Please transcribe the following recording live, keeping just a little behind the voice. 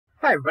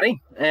Hi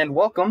everybody, and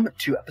welcome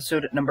to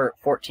episode number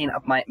 14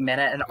 of my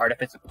Mana and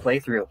Artifice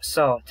playthrough.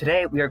 So,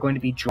 today we are going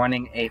to be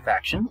joining a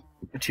faction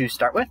to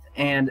start with,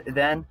 and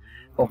then,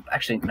 well,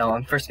 actually, no,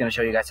 I'm first going to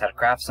show you guys how to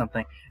craft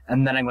something,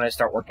 and then I'm going to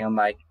start working on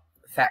my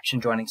faction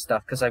joining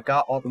stuff, because I've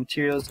got all the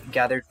materials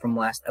gathered from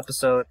last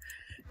episode,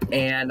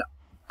 and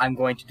I'm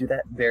going to do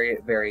that very,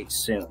 very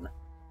soon.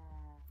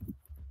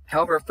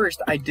 However,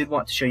 first, I did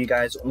want to show you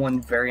guys one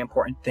very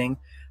important thing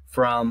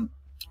from,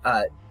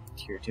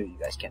 Tier 2, you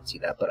guys can't see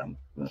that, but I'm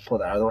going to pull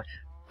that out of the way,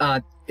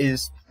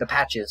 is the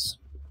patches.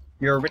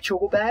 Your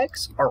ritual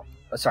bags, or,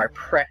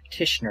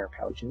 practitioner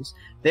pouches,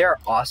 they are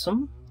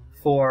awesome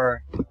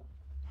for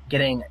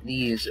getting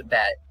these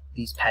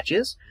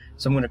patches.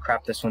 So I'm going to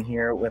craft this one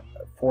here with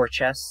 4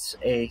 chests,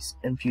 a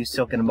infused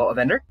silk, and a mote of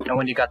ender. And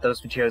when you got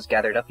those materials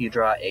gathered up, you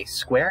draw a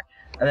square,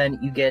 and then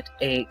you get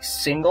a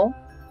single,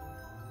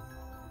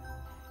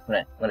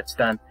 when it's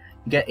done,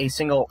 you get a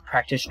single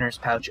practitioner's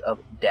pouch of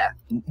depth.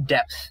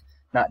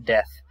 Not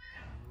death.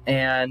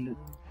 And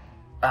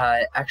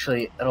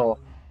actually, I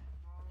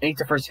need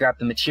to first grab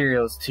the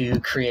materials to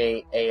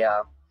create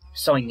a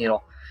sewing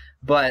needle.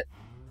 But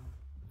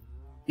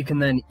you can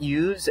then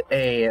use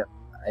I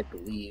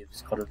believe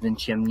it's called a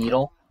Vintium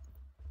needle.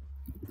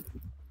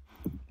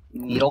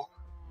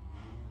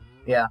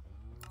 Yeah.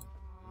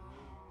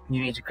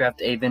 You need to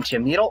craft a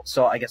Vintium needle,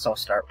 so I guess I'll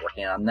start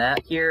working on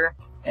that here.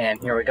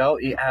 And here we go.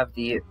 You have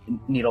the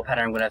needle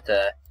pattern. I'm going to have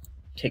to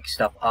take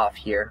stuff off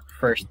here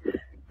first.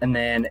 And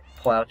then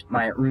pull out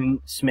my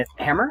runesmith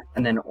hammer,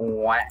 and then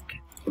whack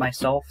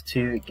that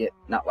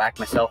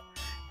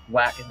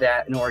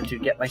in order to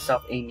get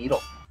myself a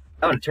needle.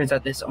 Oh, and it turns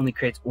out this only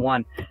creates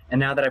 1. And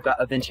now that I've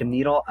got a Vintium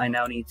needle, I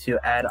now need to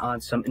add on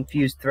some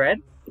infused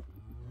thread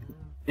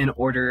in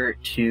order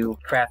to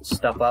craft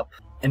stuff up.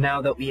 And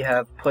now that we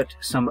have put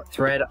some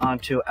thread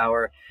onto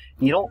our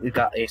needle, we've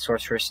got a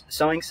sorceress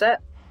sewing set.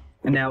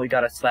 And now we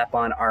gotta slap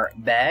on our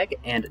bag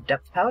and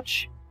depth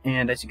pouch.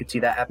 And as you can see,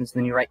 that happens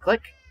when you right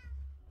click.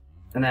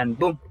 And then,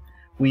 boom,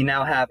 we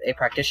now have a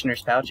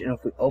practitioner's pouch, and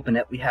if we open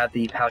it, we have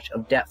the pouch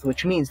of depth,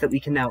 which means that we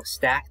can now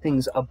stack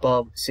things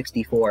above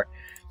 64.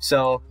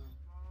 So,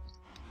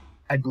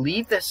 I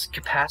believe this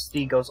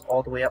capacity goes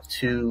all the way up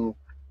to,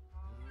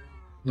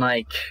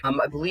 like,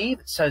 I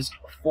believe it says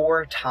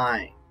 4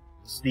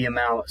 times the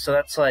amount. So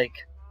that's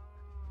like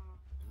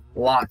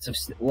lots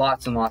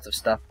and lots of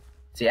stuff.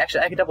 See,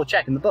 actually, I can double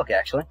check in the book,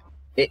 actually.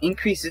 It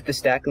increases the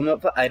stack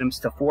limit of items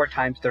to 4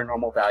 times their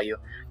normal value.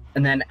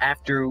 And then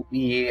after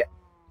we,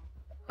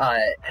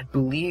 I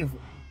believe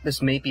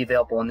this may be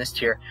available in this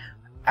tier,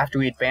 after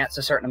we advance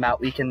a certain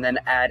amount, we can then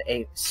add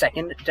a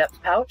second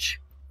depth pouch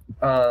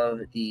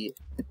of the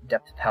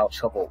depth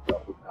pouch level,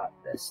 no,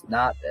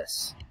 not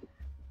this.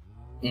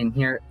 In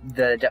here,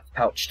 the depth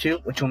pouch 2,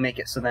 which will make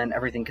it so then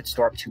everything could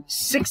store up to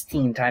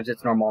 16 times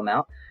its normal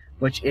amount,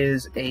 which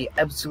is a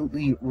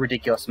absolutely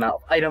ridiculous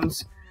amount of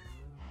items.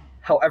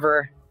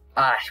 However,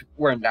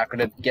 we're not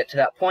going to get to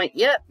that point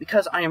yet,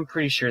 because I am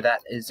pretty sure that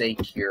is a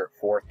tier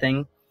 4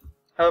 thing.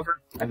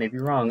 However, I may be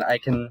wrong. I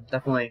can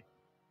definitely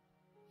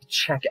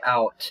check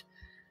out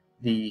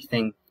the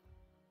thing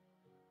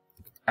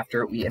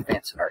after we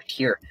advance our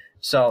tier.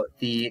 So,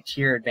 the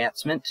tier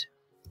advancement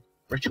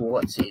ritual,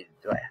 let's see,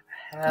 do I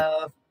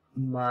have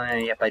my,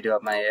 yep, I do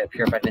have my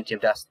purified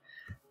Vintium dust.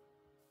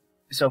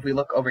 So if we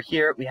look over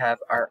here, we have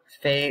our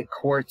Fey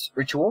quartz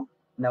ritual.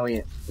 Now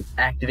we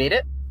activate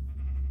it.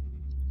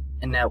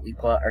 And now we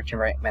pull out our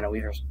Timberite Mana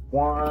Weaver's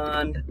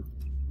wand.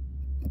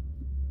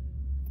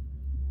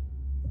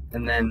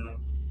 And then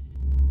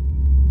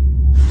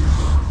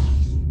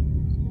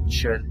it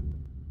should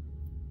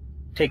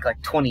take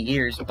like 20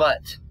 years,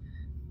 but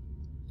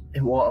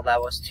it will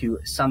allow us to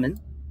summon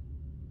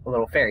a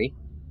little fairy.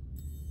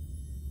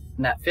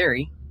 And that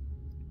fairy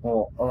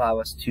will allow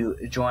us to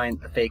join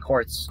the Fey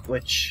Courts,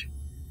 which,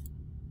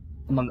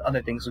 among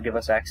other things, will give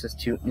us access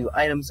to new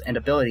items and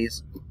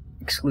abilities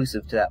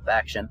exclusive to that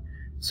faction.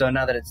 So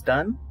now that it's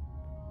done,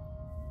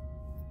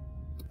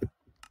 I'm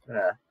going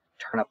to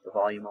turn up the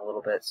volume a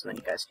little bit so then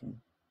you guys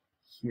can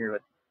hear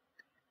what.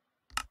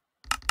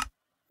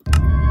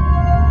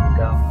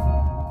 Go.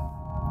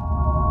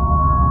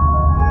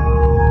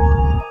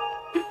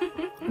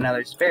 Now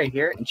there's Fairy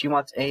here, and she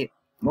wants a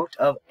mote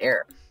of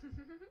air.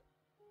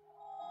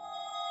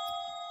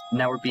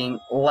 Now we're being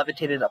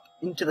levitated up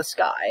into the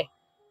sky.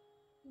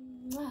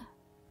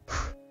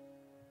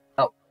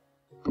 Oh.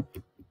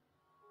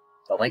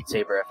 The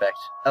lightsaber effect.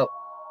 Oh.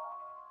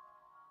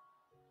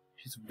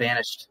 She's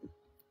vanished.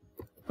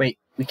 Wait,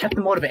 we kept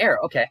the mote of air.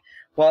 Okay.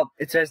 Well,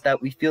 it says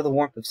that we feel the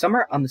warmth of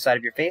summer on the side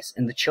of your face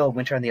and the chill of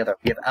winter on the other.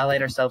 We have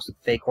allied ourselves with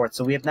Fey Court,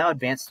 so we have now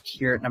advanced to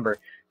tier number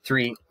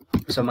 3.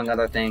 So among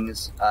other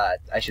things,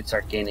 I should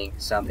start gaining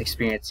some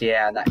experience.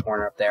 Yeah, in that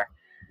corner up there.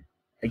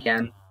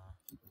 Again.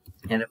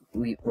 And if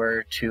we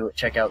were to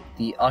check out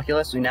the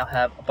Oculus, we now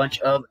have a bunch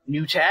of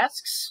new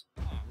tasks.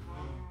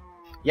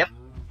 Yep.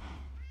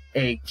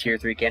 A tier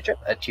 3 cantrip,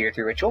 a tier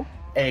 3 ritual,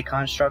 a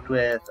construct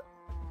with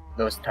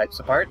those types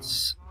of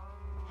parts,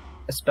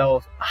 a spell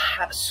of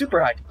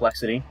super high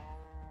complexity,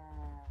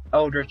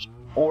 Eldritch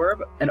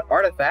orb, an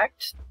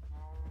artifact.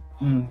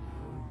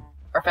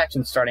 Our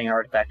faction's starting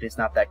artifact is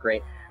not that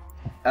great.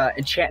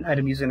 Enchant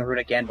item using the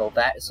runic anvil.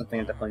 That is something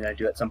I'm definitely going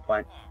to do at some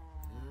point.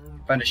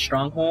 Find a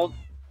stronghold.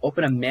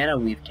 Open a mana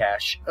weave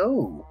cache.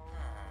 Oh.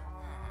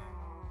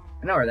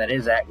 I know where that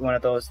is at. One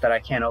of those that I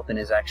can't open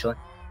is actually,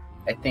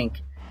 I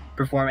think,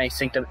 perform a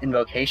sanctum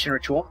invocation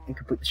ritual and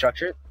complete the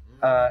structure.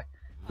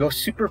 Go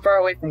super far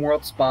away from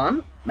world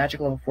spawn. Magic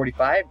level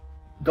 45.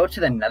 Go to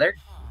the nether.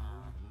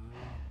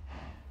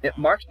 It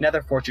marked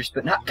nether fortress,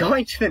 but not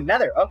going to the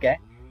nether. Okay.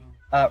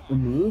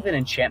 Remove an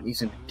enchantment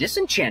using the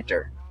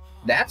disenchanter.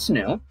 That's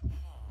new.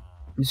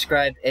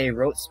 Inscribe a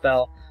rote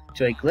spell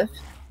to a glyph,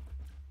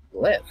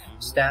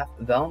 staff,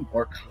 vellum,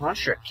 or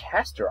construct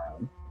caster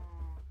arm.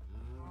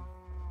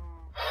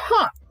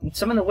 Huh! And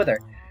summon the wither.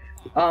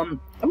 I'm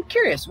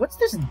curious, what's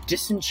this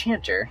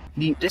disenchanter?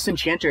 The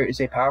disenchanter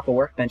is a powerful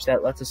workbench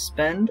that lets us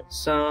spend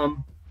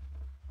some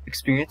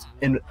experience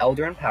in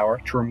Eldarin power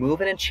to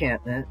remove an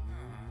enchantment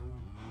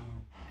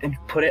and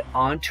put it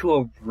onto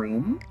a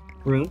rune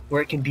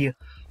where it can be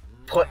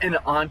put in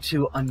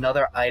onto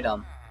another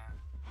item.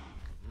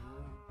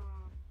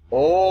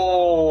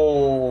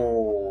 Oh,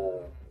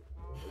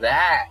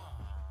 that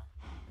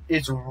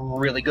is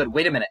really good.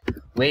 Wait a minute.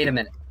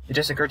 It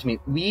just occurred to me.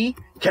 We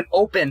can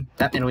open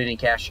that mana weaving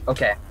cache.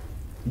 Okay.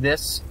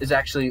 This is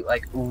actually,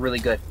 like, really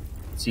good.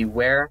 Let's see,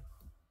 where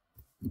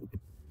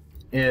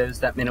is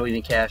that mana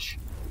weaving cache?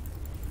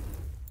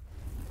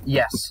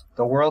 Yes,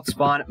 the world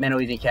spawn mana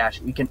weaving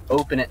cache. We can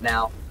open it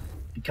now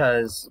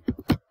because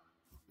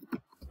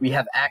we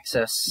have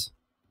access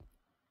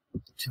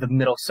to the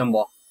middle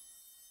symbol.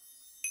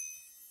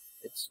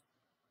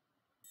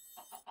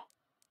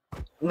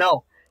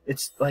 No,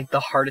 it's like the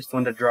hardest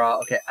one to draw.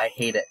 Okay, I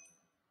hate it.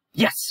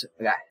 Yes!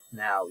 Okay,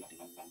 now we do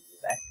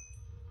that.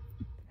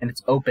 And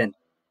it's open.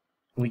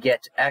 We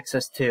get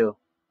access to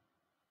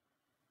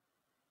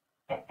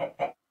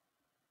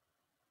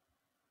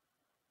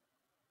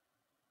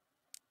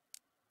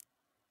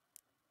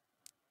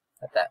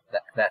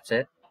that's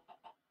it.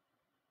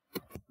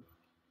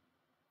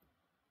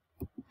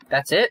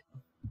 That's it?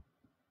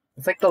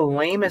 It's like the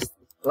lamest,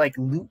 like,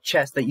 loot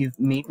chest that you've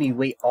made me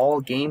wait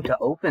all game to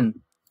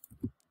open.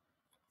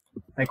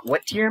 Like,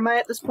 what tier am I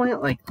at this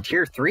point? Like,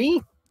 tier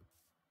 3?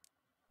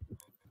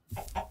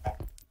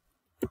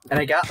 And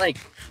I got, like,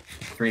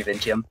 3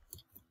 Vintium.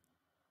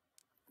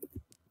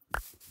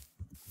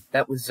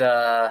 That was,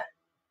 a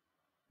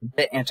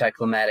bit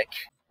anticlimactic.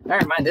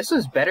 Never mind, this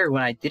was better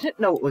when I didn't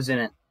know what was in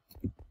it.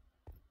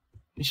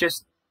 It's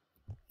just...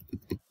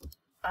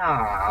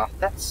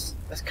 that's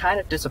kind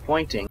of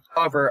disappointing.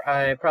 However,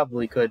 I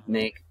probably could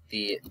make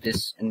the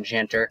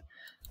disenchanter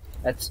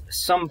at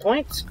some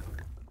point.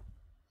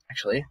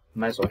 Actually,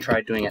 might as well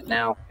try doing it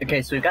now.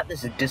 Okay, so we've got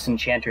this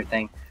disenchanter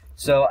thing.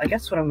 So I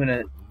guess what I'm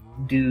gonna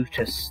do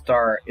to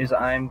start is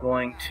I'm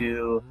going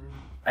to...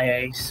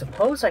 I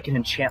suppose I can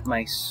enchant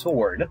my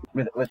sword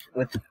with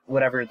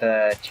whatever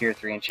the tier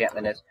 3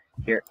 enchantment is.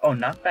 Here. Oh,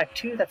 knockback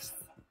 2? That's...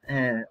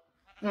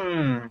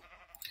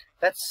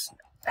 That's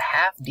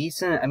half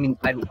decent. I mean,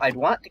 I'd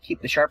want to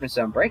keep the sharpness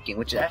on breaking,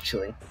 which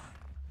actually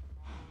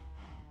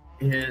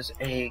is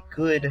a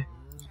good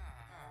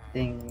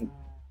thing.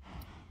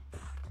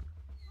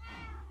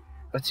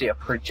 Let's see, a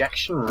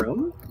projection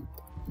room?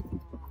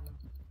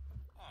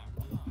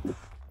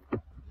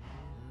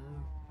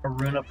 A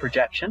rune of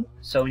projection.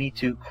 So we need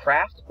to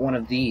craft one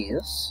of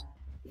these,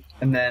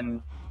 and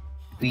then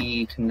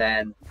we can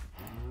then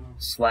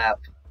slap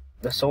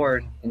the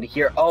sword into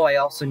here. Oh, I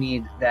also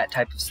need that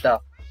type of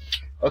stuff.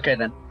 Okay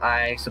then,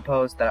 I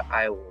suppose that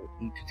I will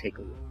need to take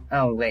a look.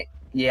 Oh wait,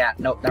 yeah,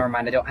 nope, never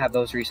mind, I don't have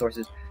those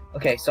resources.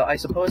 Okay, so I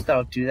suppose that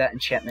I'll do that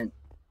enchantment,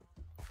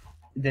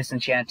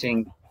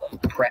 disenchanting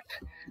prep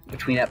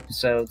between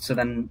episodes, so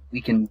then we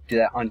can do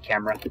that on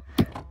camera.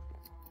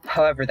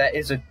 However, that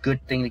is a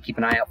good thing to keep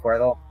an eye out for,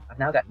 though I've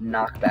now got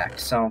knockback,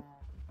 so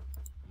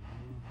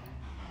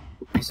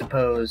I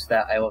suppose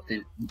that I will have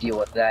to deal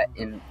with that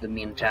in the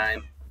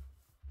meantime.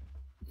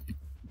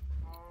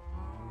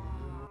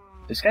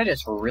 This guy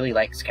just really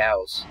likes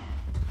cows.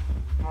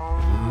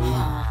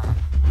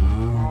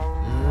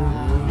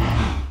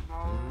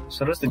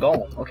 So does the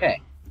golem.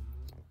 Okay.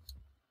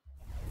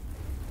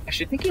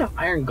 Actually, thinking of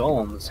iron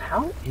golems,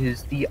 how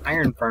is the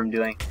iron farm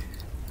doing?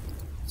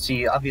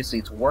 See, obviously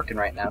it's working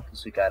right now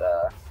because we got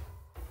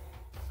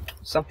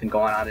something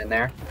going on in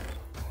there.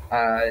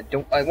 I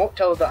won't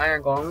tell the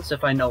iron golems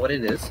if I know what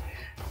it is.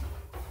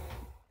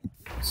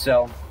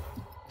 So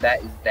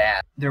that is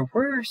that. There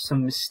were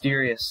some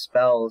mysterious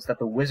spells that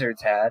the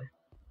wizards had.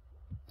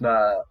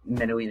 The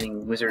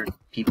mana-weaving wizard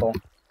people.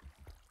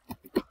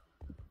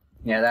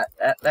 Yeah,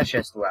 that's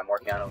just what I'm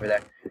working on over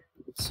there.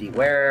 Let's see,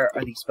 where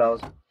are these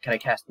spells? Can I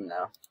cast them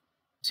now?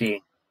 Let's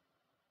see.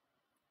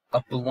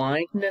 A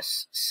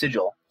blindness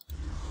sigil.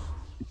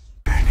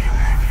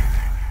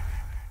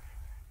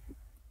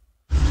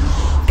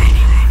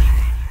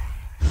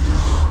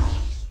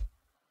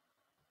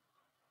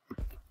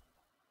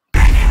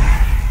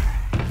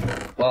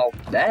 Well,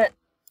 that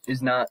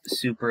is not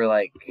super,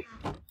 like,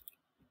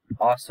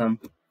 awesome.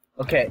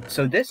 Okay,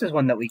 so this is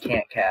one that we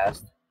can't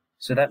cast.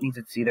 So that means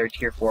it's either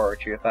tier 4 or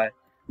tier 5.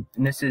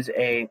 And this is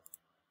a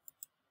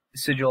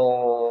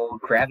sigil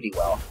gravity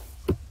well.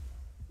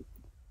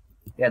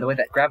 Yeah, the way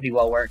that gravity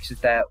well works is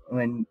that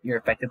when you're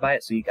affected by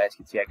it, so you guys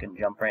can see I can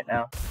jump right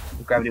now.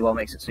 The gravity well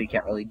makes it so you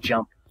can't really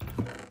jump.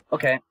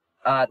 Okay,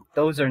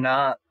 those are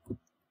not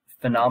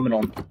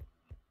phenomenal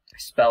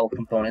spell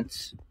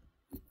components.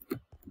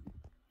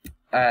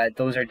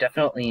 Those are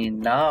definitely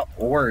not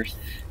worth.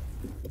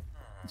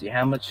 See,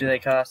 how much do they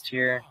cost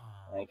here?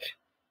 Like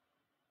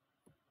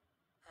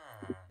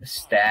a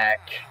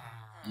stack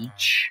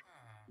each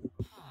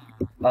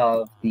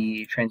of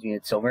the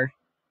transmuted silver.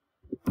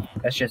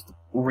 That's just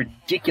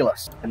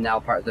ridiculous. I'm now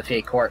part of the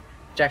Fey Court,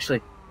 which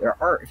actually, there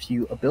are a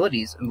few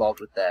abilities involved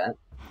with that,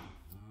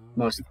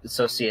 most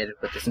associated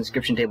with this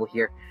inscription table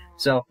here.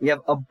 So we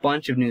have a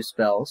bunch of new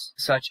spells,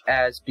 such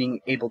as being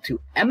able to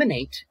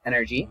emanate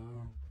energy.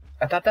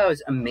 I thought that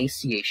was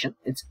emaciation.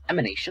 It's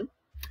emanation.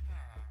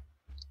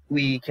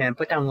 We can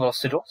put down little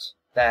sigils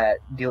that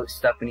deal with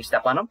stuff when you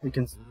step on them. We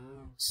can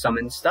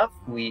summon stuff.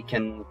 We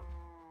can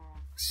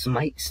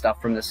smite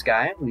stuff from the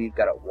sky. We've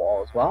got a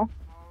wall as well.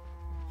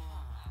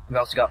 We've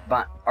also got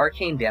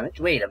arcane damage.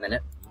 Wait a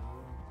minute.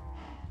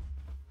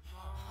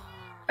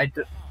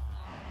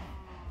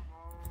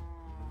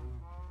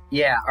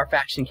 Yeah, our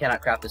faction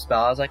cannot craft a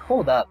spell. I was like,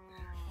 hold up.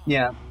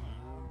 Yeah.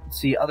 Let's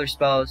see, other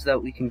spells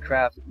that we can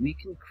craft. We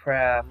can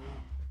craft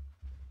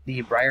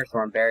the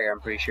Briarthorn Barrier, I'm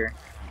pretty sure.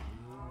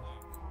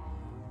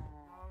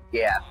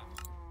 Yeah.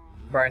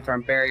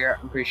 Briarthorn Barrier,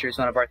 I'm pretty sure is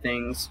one of our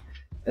things.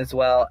 As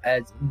well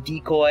as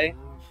Decoy.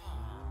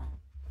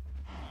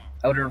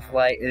 Outer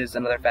Flight is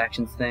another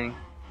faction's thing.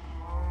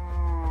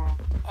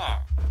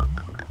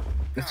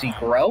 Let's see,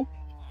 Grow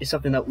is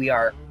something that we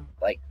are,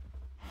 like,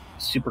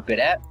 super good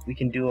at. We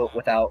can do it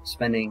without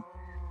spending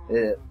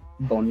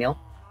bone meal.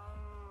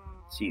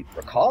 Let's see,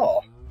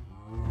 Recall.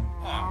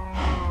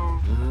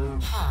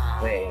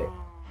 Wait,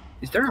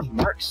 is there a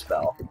mark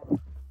spell?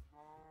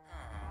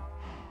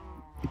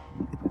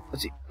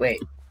 Let's see,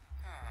 wait.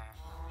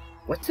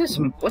 What's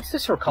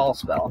this recall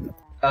spell?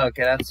 Oh,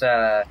 okay, that's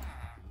oh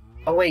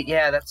wait,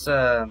 yeah, that's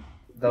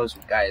those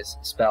guys'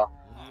 spell.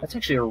 That's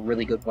actually a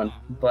really good one,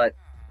 but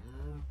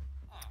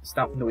it's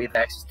not one that we have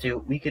access to.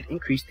 We could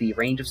increase the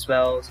range of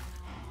spells.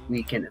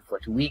 We can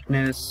inflict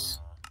weakness.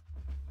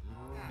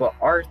 But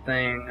our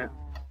thing,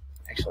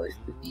 actually,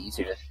 it'd be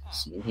easier to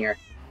see in here.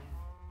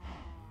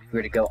 If we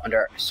were to go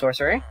under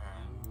sorcery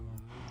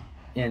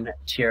in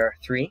tier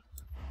 3,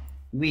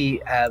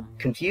 we have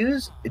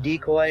Confuse,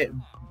 Decoy,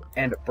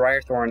 and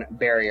Briarthorn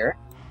Barrier,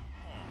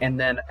 and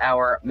then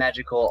our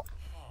magical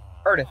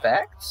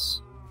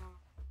artifacts.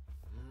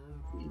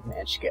 We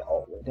managed to get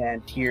all the way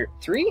down tier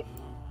 3.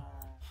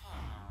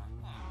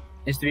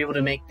 Is to be able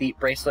to make the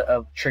Bracelet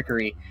of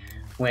Trickery,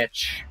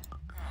 which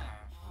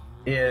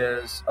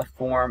is a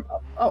form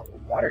of... Oh,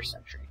 Water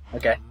Sentry.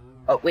 Okay.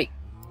 Oh, wait.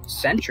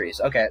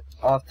 Sentries. Okay,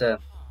 I'll have to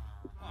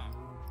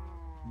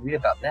read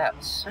about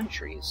that.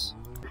 Sentries.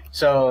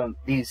 So,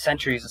 these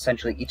sentries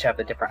essentially each have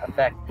a different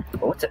effect.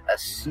 But what's a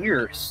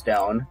Seer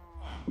Stone?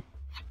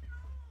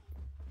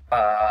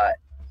 Oh!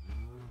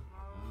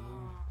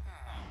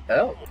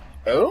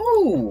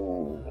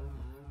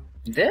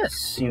 This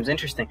seems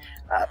interesting.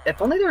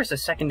 If only there was a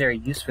secondary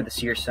use for the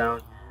Seer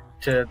Stone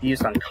to be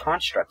used on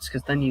constructs,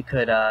 because then you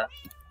could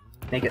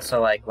make it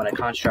so, like, when a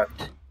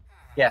construct...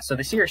 Yeah, so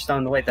the Seer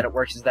Stone, the way that it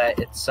works is that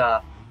it's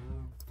a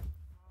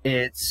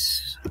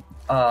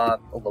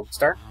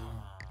lodestar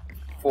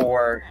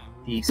for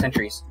the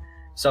sentries.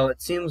 So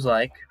it seems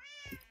like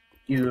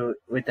you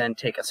would then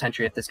take a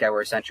sentry, if this guy were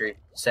a sentry,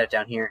 set it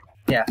down here.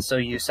 Yeah, so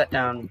you set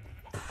down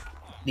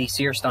the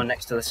Seer Stone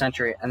next to the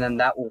sentry, and then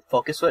that will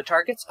focus what it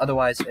targets.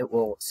 Otherwise, it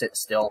will sit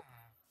still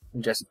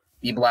and just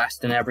be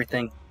blasting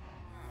everything.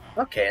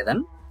 Okay,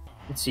 then.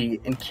 Let's see.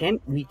 And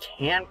we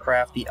can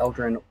craft the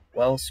Eldrin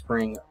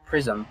Wellspring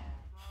Prism.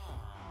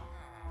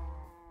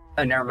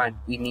 Oh, never mind.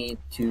 We need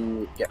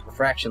to get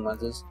refraction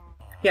lenses.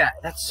 Yeah,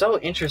 that's so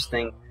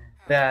interesting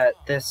that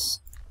this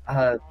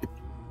that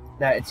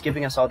it's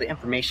giving us all the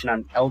information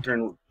on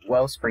Eldrin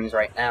Wellsprings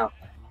right now.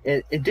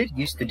 It did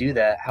used to do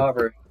that.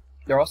 However,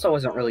 there also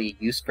wasn't really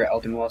a use for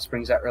Eldrin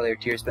Wellsprings at earlier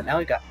tiers, but now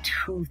we've got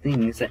 2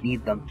 things that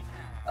need them.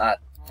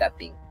 That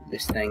being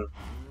this thing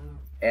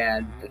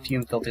and the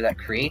fume filter that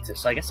creates it.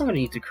 So I guess I'm going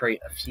to need to create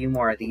a few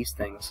more of these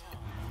things.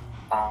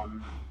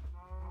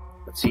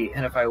 Let's see,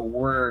 and if I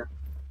were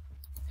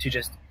to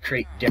just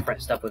create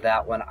different stuff with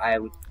that one, I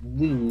would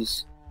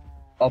lose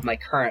all of my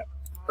current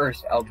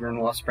Earth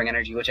Eldrin Wellspring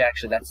energy, which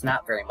actually that's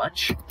not very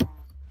much,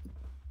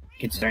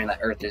 considering that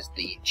Earth is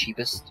the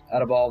cheapest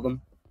out of all of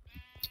them.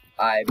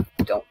 I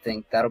don't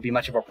think that'll be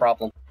much of a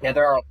problem. Yeah,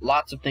 there are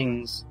lots of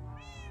things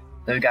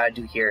that we gotta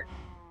do here.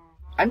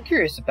 I'm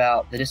curious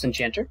about the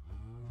Disenchanter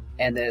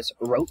and this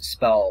rote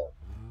spell,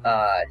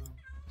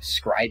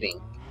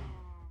 scribing.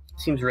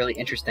 Seems really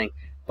interesting.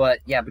 But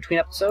yeah, between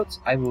episodes,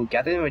 I will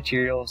gather the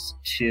materials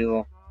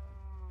to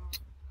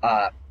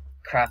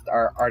craft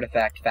our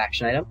artifact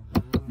faction item,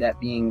 that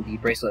being the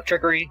Bracelet of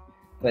Trickery.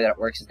 The way that it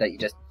works is that you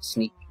just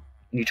sneak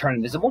you turn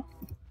invisible,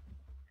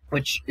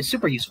 which is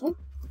super useful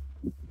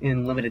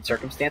in limited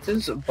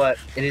circumstances, but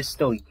it is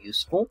still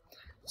useful.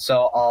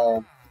 So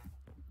I'll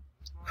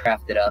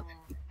craft it up.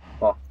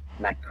 Well,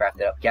 not craft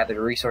it up, gather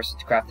the resources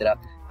to craft it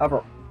up.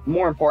 However,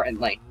 more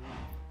importantly,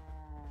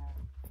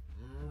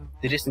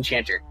 the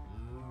disenchanter.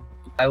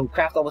 I will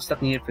craft all the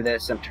stuff needed for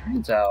this, and it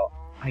turns out,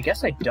 I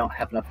guess I don't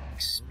have enough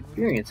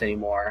experience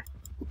anymore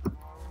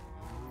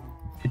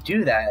to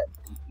do that.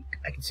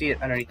 I can see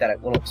it underneath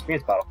that little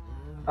experience bottle.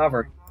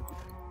 However,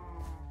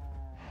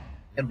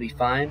 it'll be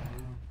fine.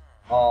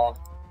 I'll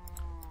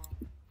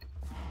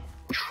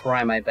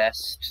try my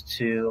best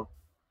to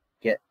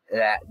get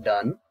that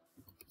done,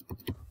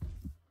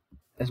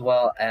 as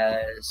well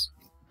as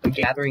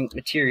gathering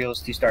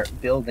materials to start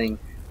building,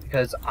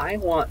 because I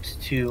want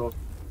to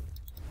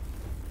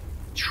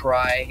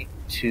try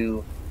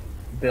to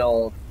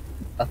build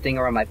a thing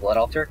around my blood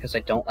altar, because I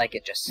don't like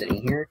it just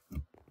sitting here,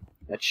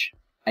 which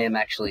I am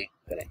actually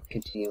going to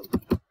continue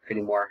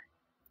creating more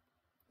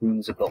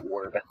runes of the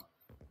orb,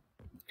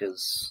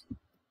 because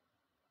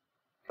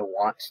I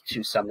want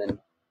to summon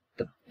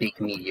the big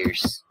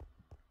meteors.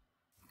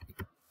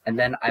 And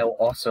then I will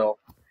also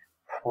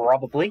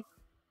probably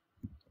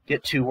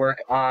get to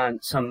work on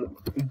some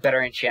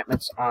better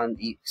enchantments on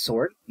the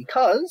sword,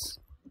 because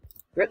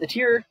we're at the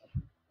tier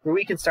where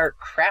we can start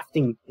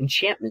crafting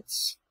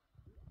enchantments.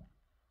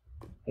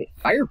 Wait,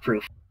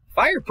 fireproof?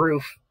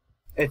 Fireproof!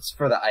 It's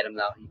for the item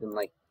though. You can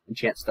like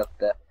enchant stuff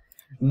to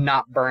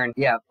not burn.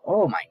 Yeah,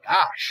 oh my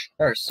gosh.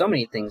 There are so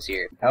many things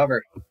here.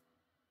 However,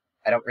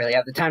 I don't really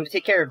have the time to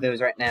take care of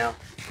those right now,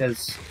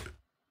 because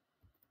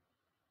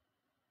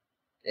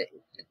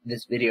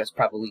this video has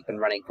probably been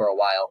running for a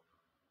while.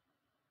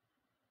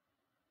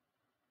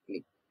 I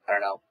mean, I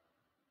don't know.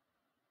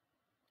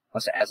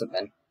 Unless it hasn't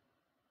been.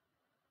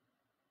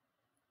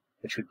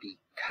 Which would be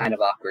kind of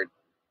awkward.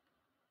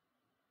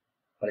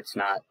 But it's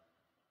not.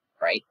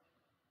 Right?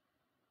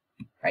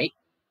 Right?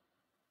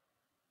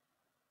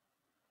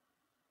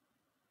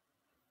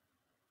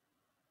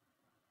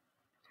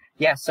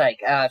 Yeah, psych.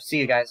 See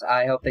you guys.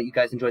 I hope that you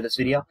guys enjoyed this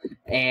video,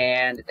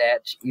 and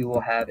that you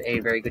will have a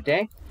very good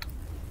day.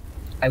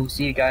 I will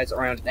see you guys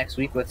around next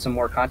week with some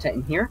more content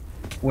in here,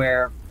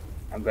 where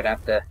I'm going to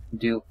have to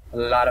do a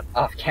lot of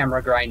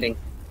off-camera grinding.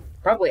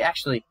 Probably,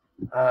 actually,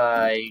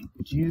 I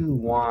do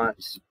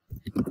want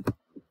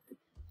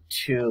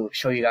to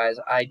show you guys.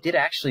 I did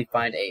actually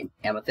find a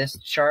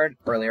amethyst shard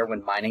earlier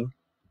when mining.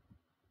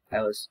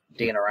 I was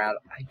digging around.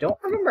 I don't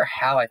remember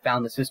how I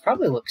found this. This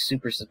probably looks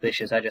super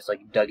suspicious. I just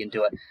like dug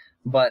into it.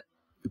 But,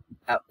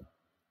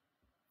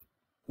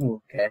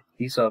 okay,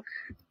 these look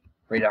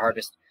ready to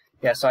harvest.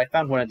 Yeah, so I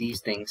found one of these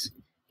things,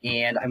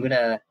 and I'm going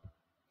to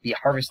be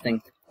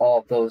harvesting all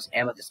of those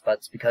amethyst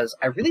buds, because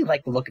I really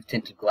like the look of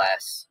tinted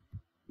glass.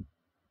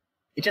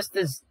 It just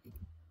is...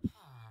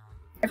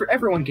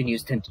 Everyone can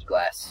use tinted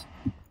glass.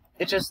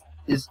 It just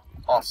is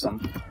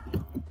awesome.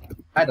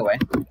 Either way,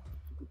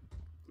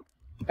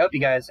 I hope you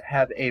guys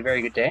have a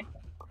very good day,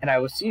 and I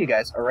will see you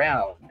guys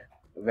around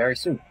very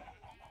soon.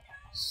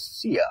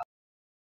 See ya.